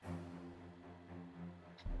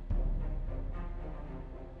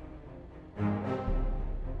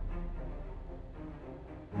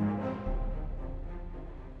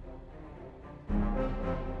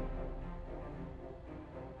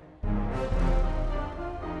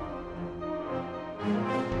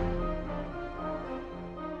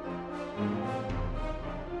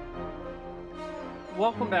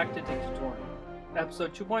Welcome back to Dictatorial.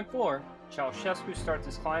 Episode 2.4, Ceausescu starts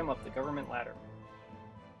his climb up the government ladder.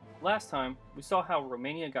 Last time, we saw how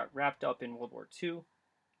Romania got wrapped up in World War II,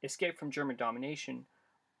 escaped from German domination,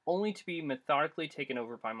 only to be methodically taken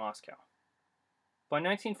over by Moscow. By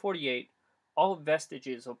 1948, all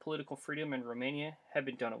vestiges of political freedom in Romania had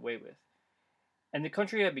been done away with, and the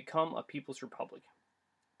country had become a people's republic.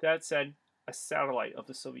 That said, a satellite of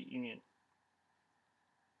the Soviet Union.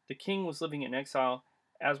 The king was living in exile,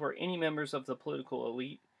 as were any members of the political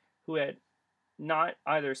elite who had not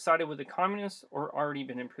either sided with the communists or already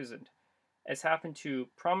been imprisoned, as happened to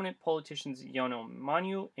prominent politicians Ion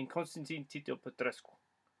Maniu and Constantin Tito Petrescu.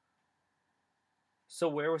 So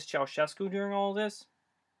where was Ceausescu during all this?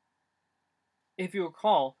 If you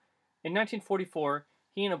recall, in 1944,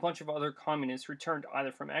 he and a bunch of other communists returned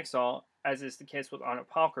either from exile, as is the case with Anna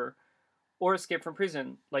Palker, or escaped from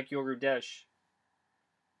prison, like Gheorghiu Dej.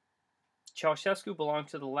 Ceausescu belonged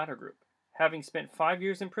to the latter group, having spent 5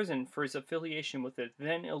 years in prison for his affiliation with the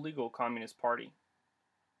then illegal Communist Party.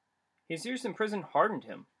 His years in prison hardened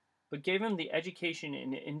him, but gave him the education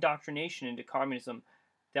and indoctrination into communism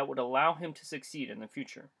that would allow him to succeed in the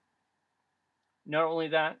future. Not only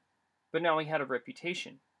that, but now he had a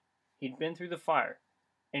reputation. He'd been through the fire,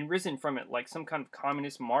 and risen from it like some kind of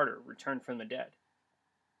communist martyr returned from the dead.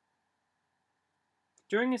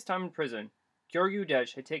 During his time in prison, Gheorghiu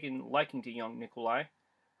Dej had taken liking to young Nicolae,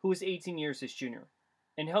 who was 18 years his junior,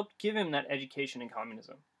 and helped give him that education in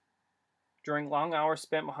communism. During long hours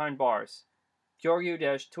spent behind bars, Gheorghiu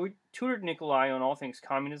Dej tutored Nicolae on all things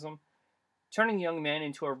communism, turning the young man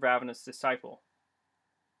into a ravenous disciple.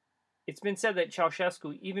 It's been said that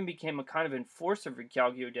Ceausescu even became a kind of enforcer for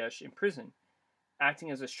Gheorghiu Dej in prison, acting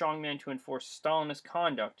as a strongman to enforce Stalinist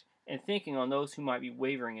conduct and thinking on those who might be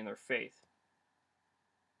wavering in their faith.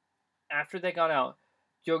 After they got out,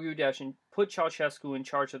 Gheorghiu Dej put Ceausescu in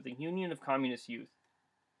charge of the Union of Communist Youth.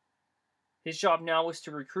 His job now was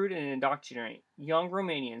to recruit and indoctrinate young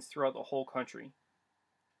Romanians throughout the whole country.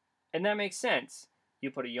 And that makes sense.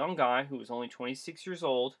 You put a young guy who was only 26 years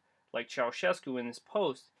old, like Ceausescu, in this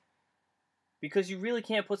post, because you really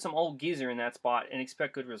can't put some old geezer in that spot and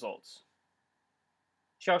expect good results.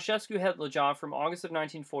 Ceausescu held the job from August of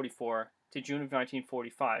 1944 to June of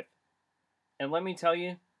 1945. And let me tell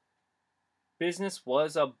you, business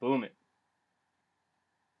was a-boomin'.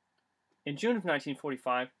 In June of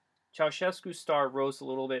 1945, Ceausescu's star rose a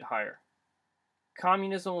little bit higher.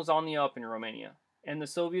 Communism was on the up in Romania, and the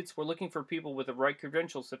Soviets were looking for people with the right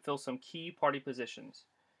credentials to fill some key party positions.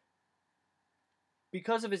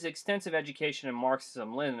 Because of his extensive education in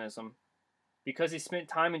Marxism-Leninism, because he spent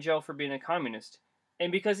time in jail for being a communist,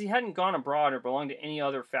 and because he hadn't gone abroad or belonged to any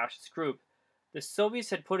other fascist group, the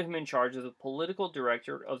Soviets had put him in charge of the political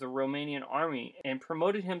director of the Romanian army and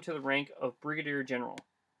promoted him to the rank of brigadier general.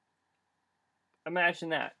 Imagine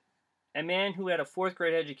that. A man who had a 4th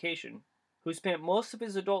grade education, who spent most of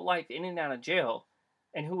his adult life in and out of jail,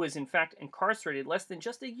 and who was in fact incarcerated less than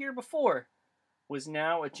just a year before, was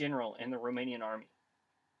now a general in the Romanian army.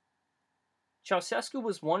 Ceausescu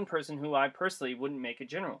was one person who I personally wouldn't make a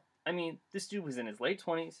general. I mean, this dude was in his late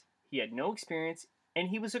 20s, he had no experience, and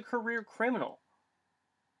he was a career criminal.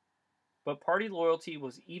 But party loyalty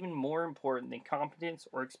was even more important than competence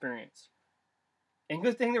or experience. And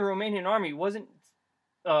good thing the Romanian army wasn't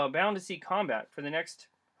bound to see combat for the next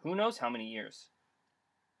who knows how many years.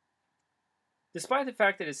 Despite the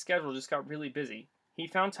fact that his schedule just got really busy, he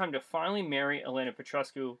found time to finally marry Elena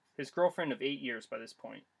Petrescu, his girlfriend of 8 years by this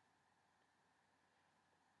point.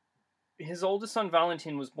 His oldest son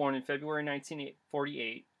Valentin was born in February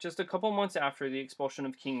 1948, just a couple months after the expulsion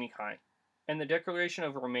of King Mihai, and the declaration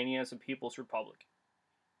of Romania as a People's Republic.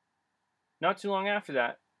 Not too long after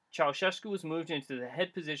that, Ceausescu was moved into the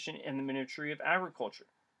head position in the Ministry of Agriculture.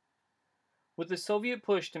 With the Soviet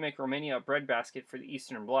push to make Romania a breadbasket for the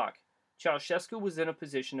Eastern Bloc, Ceausescu was in a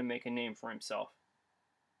position to make a name for himself.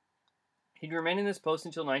 He'd remain in this post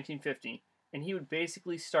until 1950, and he would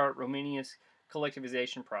basically start Romania's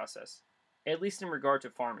collectivization process, at least in regard to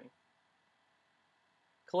farming.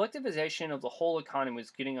 Collectivization of the whole economy was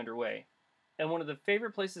getting underway, and one of the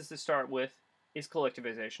favorite places to start with is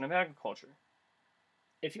collectivization of agriculture.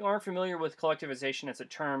 If you aren't familiar with collectivization as a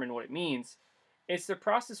term and what it means, it's the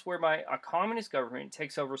process whereby a communist government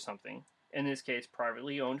takes over something, in this case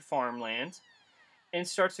privately owned farmland, and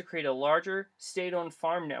starts to create a larger state-owned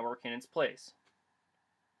farm network in its place.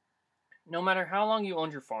 No matter how long you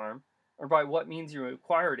owned your farm, or by what means you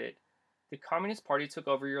acquired it, the Communist Party took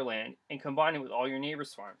over your land and combined it with all your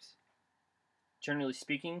neighbors' farms. Generally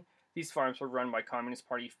speaking, these farms were run by Communist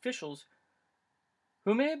Party officials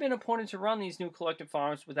who may have been appointed to run these new collective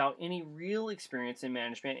farms without any real experience in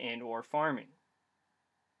management and or farming.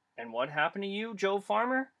 And what happened to you, Joe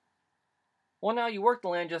Farmer? Well, now you worked the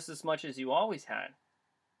land just as much as you always had.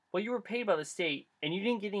 Well, you were paid by the state, and you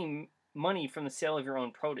didn't get any money from the sale of your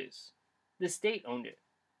own produce. The state owned it.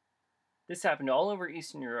 This happened all over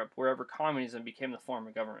Eastern Europe, wherever communism became the form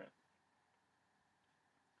of government.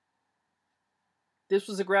 This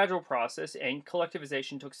was a gradual process, and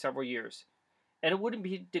collectivization took several years, and it wouldn't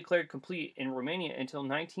be declared complete in Romania until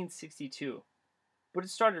 1962. But it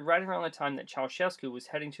started right around the time that Ceausescu was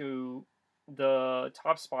heading to the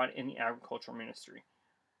top spot in the agricultural ministry.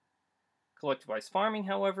 Collectivized farming,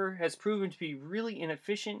 however, has proven to be really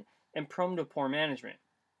inefficient and prone to poor management.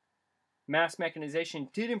 Mass mechanization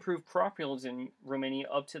did improve crop yields in Romania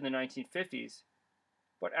up to the 1950s,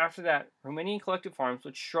 but after that, Romanian collective farms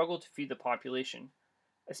would struggle to feed the population,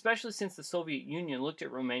 especially since the Soviet Union looked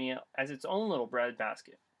at Romania as its own little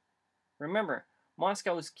breadbasket. Remember,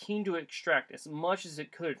 Moscow was keen to extract as much as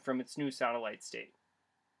it could from its new satellite state.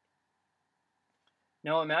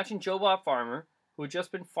 Now imagine Joe Bob Farmer, who had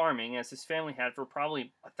just been farming as his family had for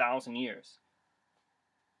probably 1,000 years.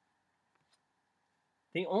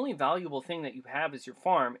 The only valuable thing that you have is your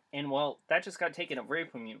farm, and well, that just got taken away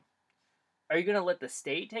from you. Are you going to let the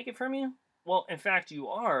state take it from you? Well, in fact, you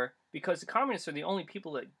are, because the communists are the only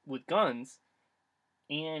people with guns,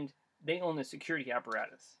 and they own the security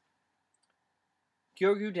apparatus.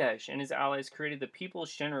 Gheorghe Dej and his allies created the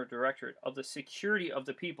People's General Directorate of the Security of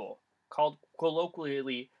the People, called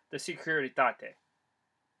colloquially the Securitate.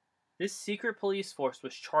 This secret police force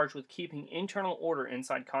was charged with keeping internal order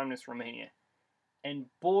inside communist Romania, and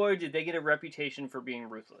boy did they get a reputation for being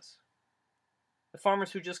ruthless. The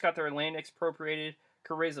farmers who just got their land expropriated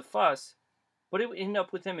could raise a fuss, but it would end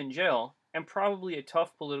up with them in jail and probably a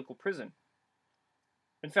tough political prison.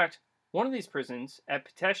 In fact, one of these prisons, at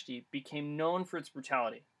Pitești, became known for its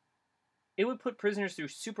brutality. It would put prisoners through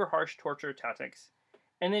super harsh torture tactics,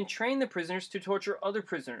 and then train the prisoners to torture other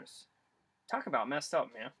prisoners. Talk about messed up,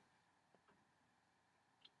 man.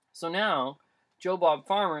 So now, Joe Bob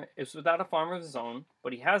Farmer is without a farm of his own,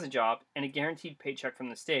 but he has a job and a guaranteed paycheck from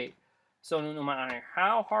the state, so no matter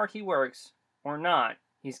how hard he works or not,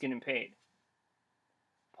 he's getting paid.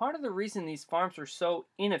 Part of the reason these farms were so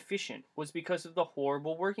inefficient was because of the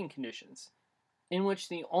horrible working conditions, in which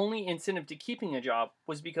the only incentive to keeping a job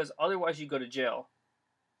was because otherwise you go to jail,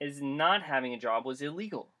 as not having a job was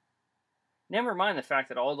illegal. Never mind the fact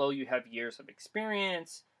that although you have years of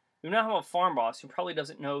experience, you now have a farm boss who probably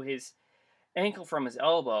doesn't know his ankle from his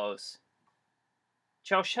elbows.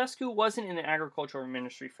 Ceausescu wasn't in the agricultural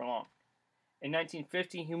ministry for long. In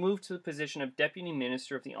 1950, he moved to the position of Deputy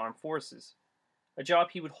Minister of the Armed Forces, a job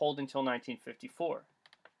he would hold until 1954.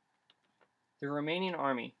 The Romanian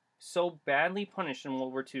army, so badly punished in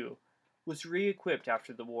World War II, was re-equipped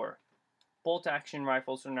after the war. Bolt-action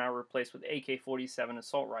rifles are now replaced with AK-47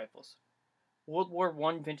 assault rifles. World War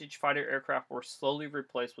I vintage fighter aircraft were slowly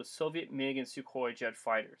replaced with Soviet MiG and Sukhoi jet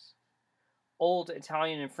fighters. Old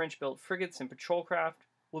Italian and French-built frigates and patrol craft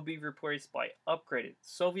would be replaced by upgraded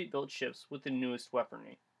Soviet-built ships with the newest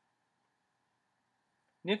weaponry.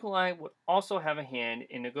 Nikolai would also have a hand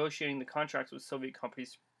in negotiating the contracts with Soviet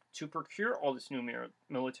companies to procure all this new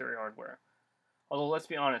military hardware. Although, let's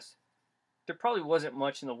be honest, there probably wasn't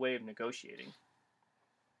much in the way of negotiating.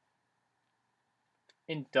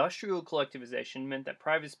 Industrial collectivization meant that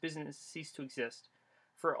private business ceased to exist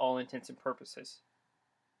for all intents and purposes.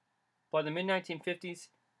 By the mid-1950s,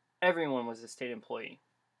 everyone was a state employee.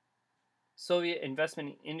 Soviet investment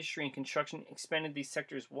in industry and construction expanded these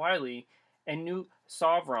sectors widely, and new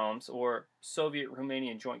Sovroms, or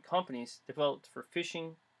Soviet-Romanian joint companies, developed for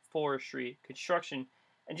fishing, forestry, construction,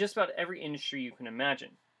 and just about every industry you can imagine.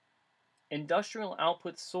 Industrial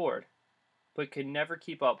output soared, but could never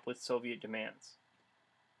keep up with Soviet demands.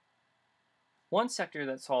 One sector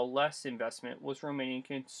that saw less investment was Romanian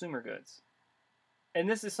consumer goods. And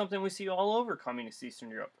this is something we see all over communist Eastern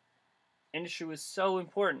Europe. Industry was so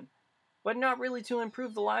important, but not really to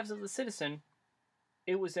improve the lives of the citizen.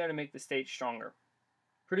 It was there to make the state stronger.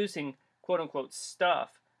 Producing quote-unquote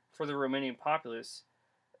stuff for the Romanian populace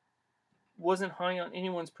wasn't high on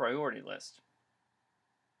anyone's priority list.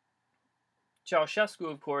 Ceausescu,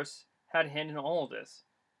 of course, had a hand in all of this,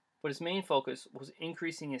 but his main focus was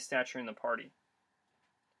increasing his stature in the party.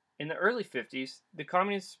 In the early 50s, the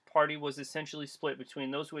Communist Party was essentially split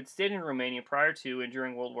between those who had stayed in Romania prior to and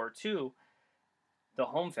during World War II, the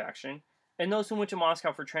Home faction, and those who went to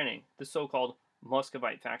Moscow for training, the so-called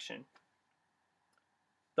Muscovite faction.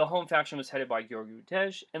 The Home faction was headed by Gheorghe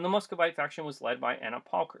Dej, and the Muscovite faction was led by Anna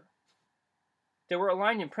Palker. They were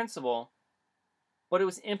aligned in principle, but it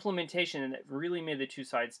was implementation that really made the two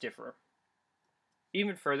sides differ.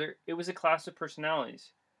 Even further, it was a clash of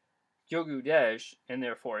personalities. Gheorghiu Dej, and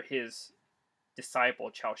therefore his disciple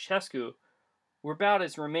Ceausescu, were about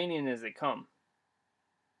as Romanian as they come.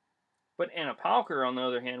 But Anna Palker, on the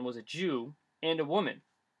other hand, was a Jew and a woman.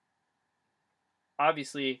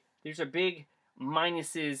 Obviously, there's a big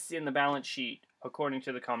minuses in the balance sheet, according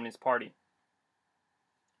to the Communist Party.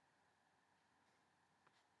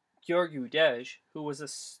 Gheorghiu Dej, who was a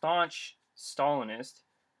staunch Stalinist,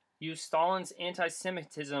 used Stalin's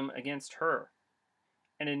anti-Semitism against her,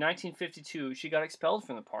 and in 1952 she got expelled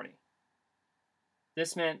from the party.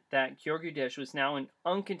 This meant that Gheorghiu Dej was now in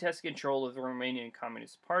uncontested control of the Romanian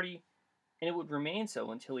Communist Party, and it would remain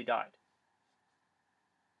so until he died.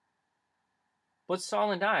 But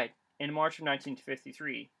Stalin died in March of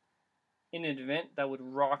 1953, in an event that would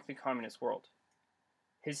rock the communist world.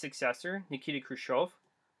 His successor, Nikita Khrushchev,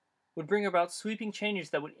 would bring about sweeping changes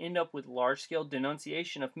that would end up with large-scale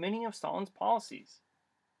denunciation of many of Stalin's policies.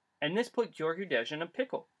 And this put Gheorghiu Dej in a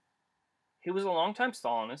pickle. He was a longtime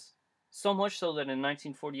Stalinist, so much so that in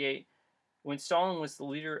 1948, when Stalin was the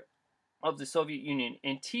leader of the Soviet Union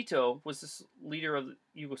and Tito was the leader of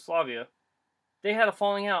Yugoslavia, they had a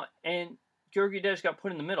falling out and Gheorghiu Dej got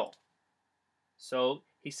put in the middle. So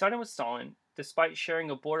he sided with Stalin despite sharing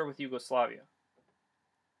a border with Yugoslavia.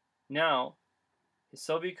 Now, his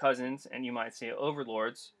Soviet cousins, and you might say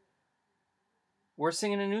overlords, were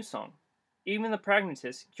singing a new song. Even the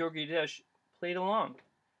pragmatist Gheorghiu Dej played along.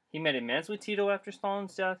 He made amends with Tito after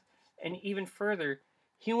Stalin's death, and even further,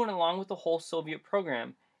 he went along with the whole Soviet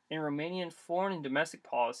program, and Romanian foreign and domestic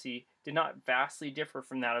policy did not vastly differ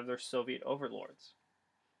from that of their Soviet overlords.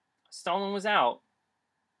 Stalin was out,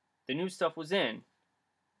 the new stuff was in,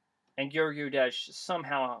 and Gheorghiu Dej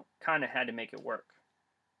somehow kind of had to make it work.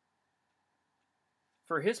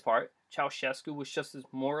 For his part, Ceausescu was just as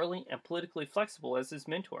morally and politically flexible as his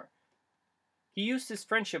mentor. He used his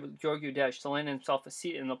friendship with Gheorghiu Dej to land himself a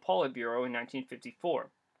seat in the Politburo in 1954.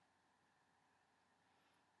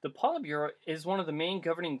 The Politburo is one of the main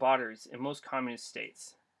governing bodies in most communist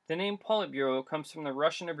states. The name Politburo comes from the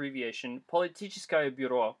Russian abbreviation Politicheskaya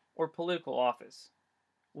Bureau, or political office.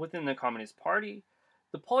 Within the Communist Party,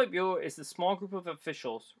 the Politburo is the small group of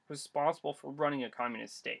officials responsible for running a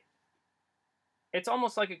communist state. It's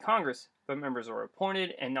almost like a Congress, but members are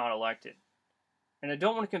appointed and not elected. And I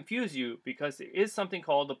don't want to confuse you because there is something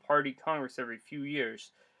called the Party Congress every few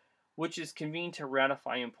years, which is convened to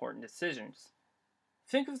ratify important decisions.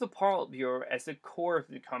 Think of the Politburo as the core of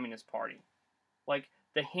the Communist Party, like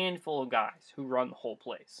the handful of guys who run the whole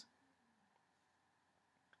place.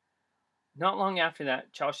 Not long after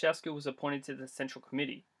that, Ceausescu was appointed to the Central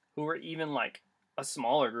Committee, who were even like a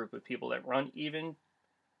smaller group of people that run even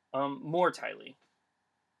more tightly.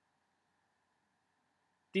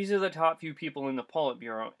 These are the top few people in the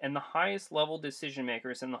Politburo and the highest level decision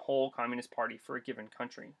makers in the whole Communist Party for a given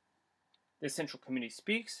country. The Central Committee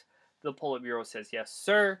speaks, the Politburo says yes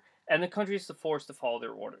sir, and the country is forced to follow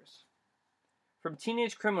their orders. From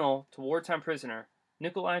teenage criminal to wartime prisoner,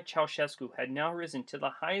 Nicolae Ceausescu had now risen to the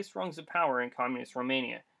highest rungs of power in communist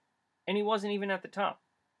Romania, and he wasn't even at the top.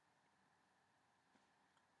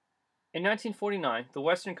 In 1949, the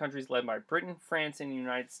Western countries led by Britain, France, and the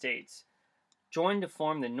United States joined to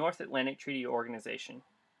form the North Atlantic Treaty Organization.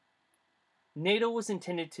 NATO was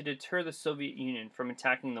intended to deter the Soviet Union from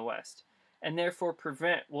attacking the West, and therefore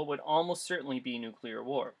prevent what would almost certainly be nuclear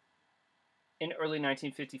war. In early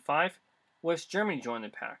 1955, West Germany joined the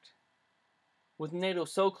pact. With NATO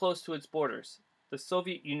so close to its borders, the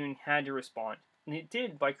Soviet Union had to respond, and it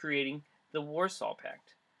did by creating the Warsaw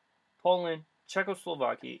Pact. Poland,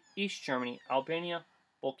 Czechoslovakia, East Germany, Albania,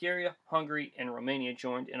 Bulgaria, Hungary, and Romania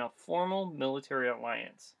joined in a formal military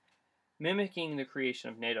alliance, mimicking the creation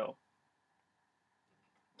of NATO.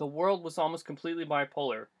 The world was almost completely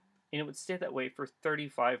bipolar, and it would stay that way for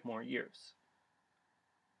 35 more years.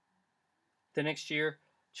 The next year,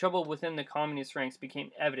 trouble within the communist ranks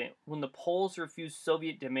became evident when the Poles refused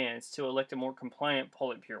Soviet demands to elect a more compliant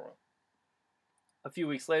Politburo. A few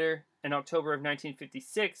weeks later, in October of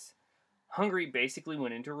 1956, Hungary basically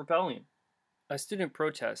went into rebellion. A student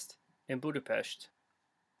protest in Budapest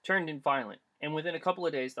turned violent, and within a couple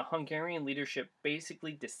of days, the Hungarian leadership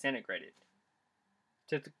basically disintegrated.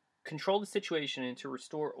 To control the situation and to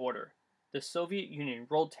restore order, the Soviet Union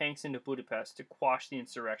rolled tanks into Budapest to quash the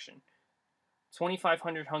insurrection.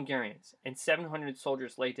 2,500 Hungarians and 700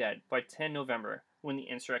 soldiers lay dead by 10 November when the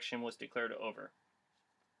insurrection was declared over.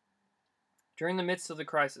 During the midst of the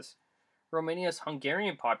crisis, Romania's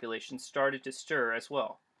Hungarian population started to stir as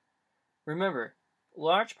well. Remember,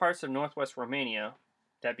 large parts of northwest Romania,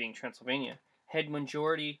 that being Transylvania, had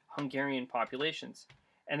majority Hungarian populations,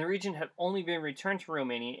 and the region had only been returned to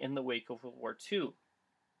Romania in the wake of World War II.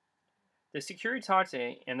 The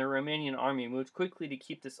Securitate and the Romanian army moved quickly to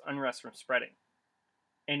keep this unrest from spreading.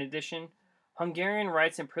 In addition, Hungarian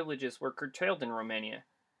rights and privileges were curtailed in Romania,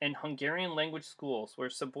 and Hungarian language schools were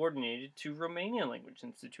subordinated to Romanian language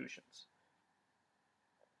institutions.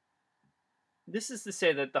 This is to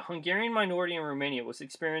say that the Hungarian minority in Romania was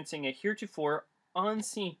experiencing a heretofore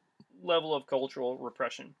unseen level of cultural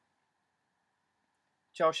repression.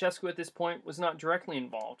 Ceausescu at this point was not directly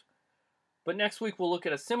involved, but next week we'll look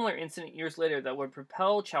at a similar incident years later that would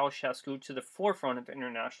propel Ceausescu to the forefront of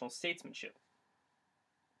international statesmanship.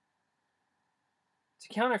 To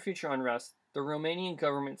counter future unrest, the Romanian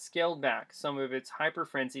government scaled back some of its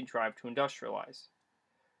hyper-frenzied drive to industrialize.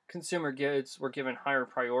 Consumer goods were given higher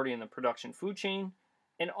priority in the production food chain,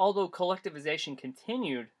 and although collectivization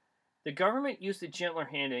continued, the government used a gentler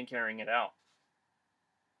hand in carrying it out.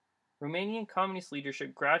 Romanian communist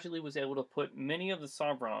leadership gradually was able to put many of the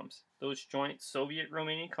Sovrams, those joint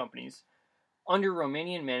Soviet-Romanian companies, under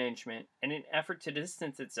Romanian management in an effort to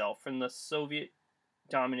distance itself from the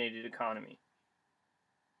Soviet-dominated economy.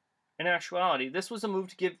 In actuality, this was a move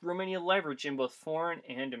to give Romania leverage in both foreign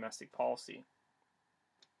and domestic policy.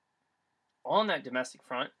 On that domestic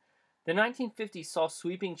front, the 1950s saw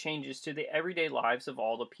sweeping changes to the everyday lives of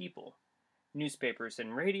all the people. Newspapers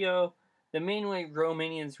and radio, the main way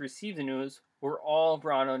Romanians received the news, were all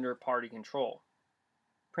brought under party control.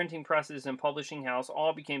 Printing presses and publishing houses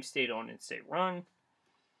all became state-owned and state-run.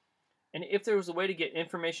 And if there was a way to get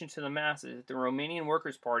information to the masses, the Romanian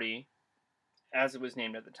Workers' Party, as it was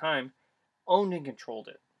named at the time, owned and controlled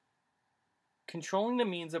it. Controlling the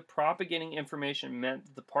means of propagating information meant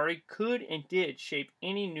that the party could and did shape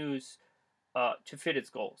any news to fit its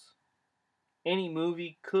goals. Any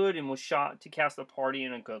movie could and was shot to cast the party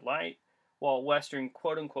in a good light, while Western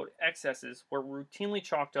quote-unquote excesses were routinely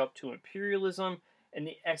chalked up to imperialism and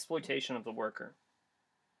the exploitation of the worker.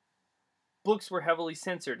 Books were heavily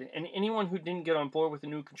censored, and anyone who didn't get on board with the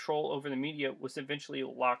new control over the media was eventually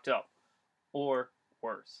locked up, or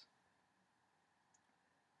worse.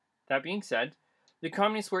 That being said, the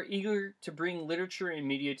communists were eager to bring literature and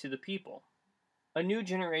media to the people. A new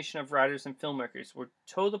generation of writers and filmmakers were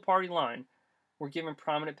toe the party line, were given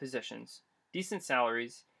prominent positions, decent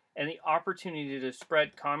salaries, and the opportunity to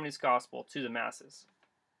spread communist gospel to the masses.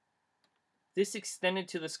 This extended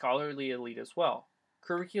to the scholarly elite as well.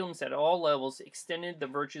 Curriculums at all levels extended the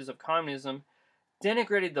virtues of communism,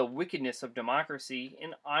 denigrated the wickedness of democracy,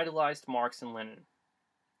 and idolized Marx and Lenin.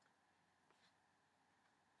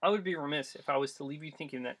 I would be remiss if I was to leave you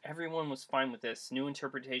thinking that everyone was fine with this new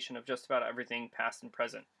interpretation of just about everything past and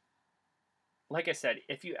present. Like I said,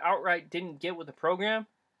 if you outright didn't get with the program,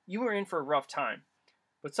 you were in for a rough time.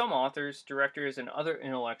 But some authors, directors, and other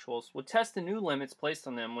intellectuals would test the new limits placed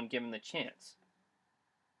on them when given the chance.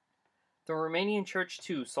 The Romanian Church,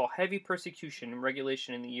 too, saw heavy persecution and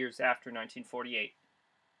regulation in the years after 1948.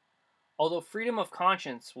 Although freedom of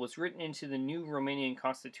conscience was written into the new Romanian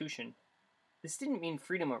constitution, this didn't mean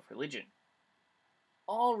freedom of religion.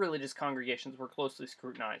 All religious congregations were closely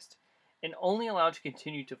scrutinized, and only allowed to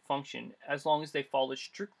continue to function as long as they followed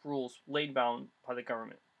strict rules laid down by the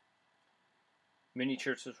government. Many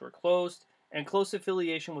churches were closed, and close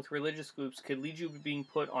affiliation with religious groups could lead you to being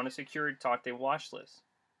put on a Securitate watch list.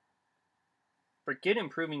 Forget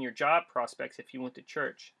improving your job prospects if you went to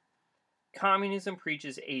church. Communism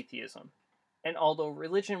preaches atheism, and although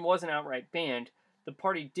religion wasn't outright banned, the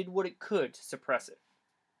party did what it could to suppress it.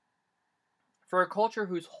 For a culture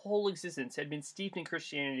whose whole existence had been steeped in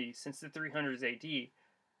Christianity since the 300s AD,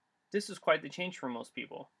 this was quite the change for most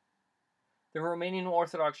people. The Romanian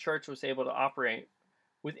Orthodox Church was able to operate,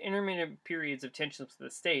 with intermittent periods of tensions with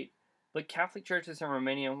the state, but Catholic churches in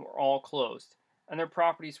Romania were all closed, and their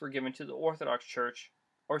properties were given to the Orthodox Church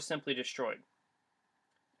or simply destroyed.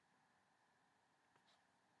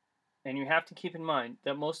 And you have to keep in mind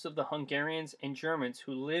that most of the Hungarians and Germans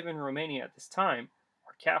who live in Romania at this time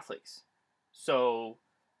are Catholics. So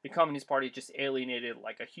the Communist Party just alienated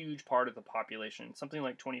like a huge part of the population, something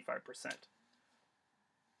like 25%.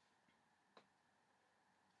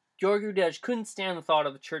 Gheorghe couldn't stand the thought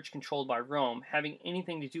of a church controlled by Rome having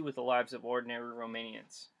anything to do with the lives of ordinary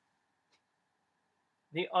Romanians.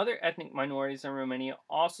 The other ethnic minorities in Romania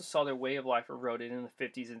also saw their way of life eroded in the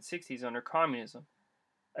 50s and 60s under communism,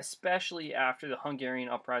 especially after the Hungarian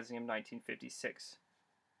uprising of 1956.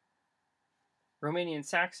 Romanian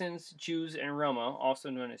Saxons, Jews, and Roma, also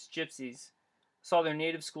known as Gypsies, saw their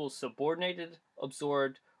native schools subordinated,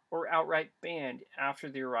 absorbed, or outright banned after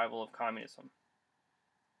the arrival of communism.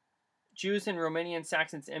 Jews and Romanian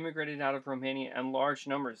Saxons immigrated out of Romania in large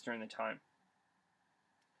numbers during the time.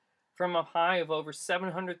 From a high of over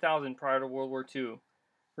 700,000 prior to World War II,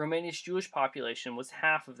 Romania's Jewish population was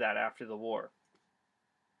half of that after the war.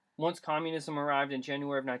 Once communism arrived in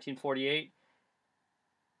January of 1948,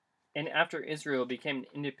 and after Israel became an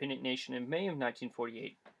independent nation in May of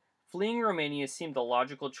 1948, fleeing Romania seemed the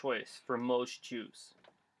logical choice for most Jews.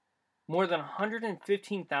 More than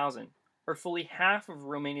 115,000, or fully half of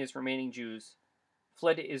Romania's remaining Jews,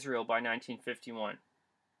 fled to Israel by 1951.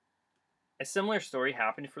 A similar story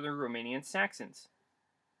happened for the Romanian Saxons.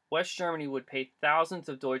 West Germany would pay thousands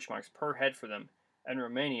of Deutschmarks per head for them, and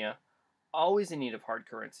Romania, always in need of hard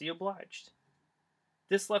currency, obliged.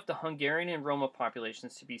 This left the Hungarian and Roma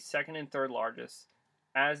populations to be second and third largest,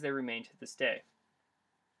 as they remain to this day.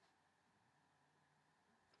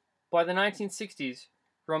 By the 1960s,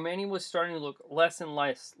 Romania was starting to look less and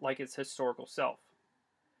less like its historical self.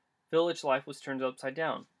 Village life was turned upside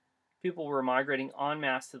down. People were migrating en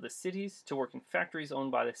masse to the cities to work in factories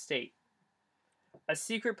owned by the state. A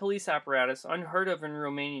secret police apparatus unheard of in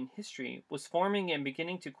Romanian history was forming and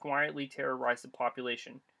beginning to quietly terrorize the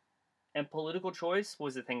population, and political choice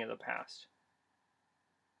was a thing of the past.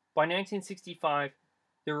 By 1965,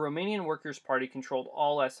 the Romanian Workers' Party controlled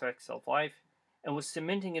all aspects of life and was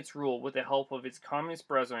cementing its rule with the help of its communist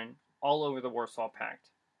brethren all over the Warsaw Pact.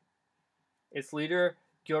 Its leader,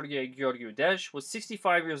 Gheorghe Gheorghiu-Dej, was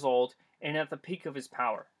 65 years old and at the peak of his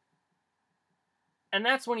power. And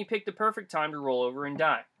that's when he picked the perfect time to roll over and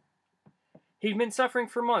die. He'd been suffering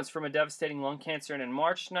for months from a devastating lung cancer, and in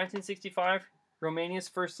March 1965, Romania's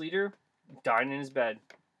first leader died in his bed.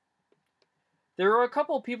 There were a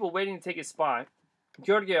couple of people waiting to take his spot.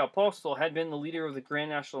 Gheorghe Apostol had been the leader of the Grand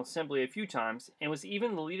National Assembly a few times, and was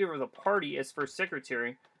even the leader of the party as first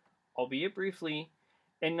secretary, albeit briefly,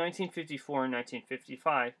 in 1954 and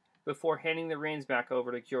 1955, before handing the reins back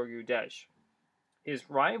over to Gheorghiu-Dej. His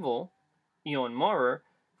rival, Ion Maurer,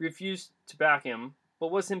 refused to back him,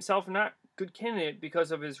 but was himself not a good candidate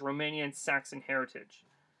because of his Romanian Saxon heritage.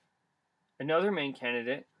 Another main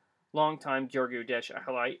candidate, longtime Gheorghiu-Dej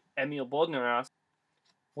acolyte Emil Bodnaras,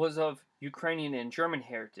 was of Ukrainian and German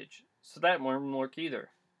heritage, so that wouldn't work either.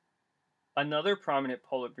 Another prominent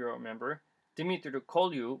Politburo member, Dumitru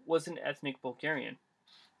Coliu, was an ethnic Bulgarian.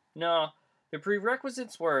 No, the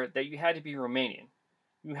prerequisites were that you had to be Romanian,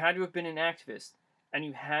 you had to have been an activist, and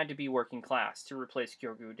you had to be working class to replace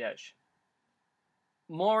Gheorghiu-Dej.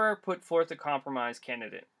 Maurer put forth a compromise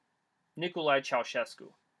candidate, Nicolae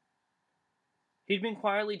Ceausescu. He'd been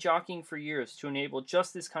quietly jockeying for years to enable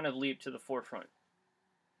just this kind of leap to the forefront.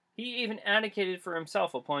 He even advocated for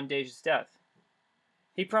himself upon Dej's death.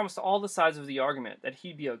 He promised all the sides of the argument that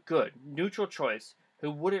he'd be a good, neutral choice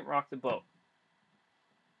who wouldn't rock the boat.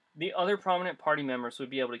 The other prominent party members would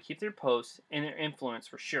be able to keep their posts and their influence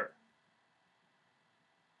for sure.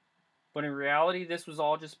 But in reality, this was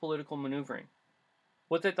all just political maneuvering.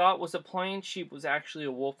 What they thought was a plain sheep was actually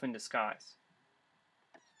a wolf in disguise.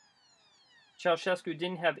 Ceausescu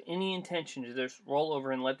didn't have any intention to just roll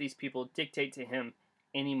over and let these people dictate to him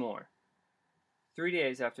anymore. 3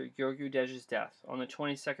 days after Gheorghiu-Dej's death, on the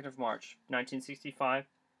 22nd of March, 1965,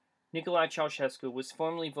 Nicolae Ceausescu was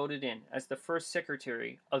formally voted in as the first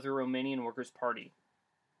secretary of the Romanian Workers' Party.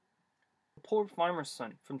 The poor farmer's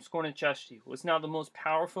son from Scornicești was now the most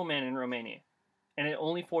powerful man in Romania, and at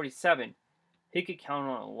only 47, he could count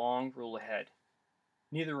on a long rule ahead.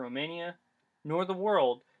 Neither Romania nor the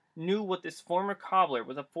world knew what this former cobbler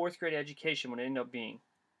with a 4th grade education would end up being.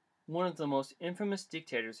 One of the most infamous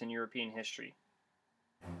dictators in European history.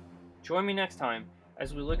 Join me next time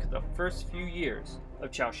as we look at the first few years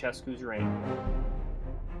of Ceausescu's reign.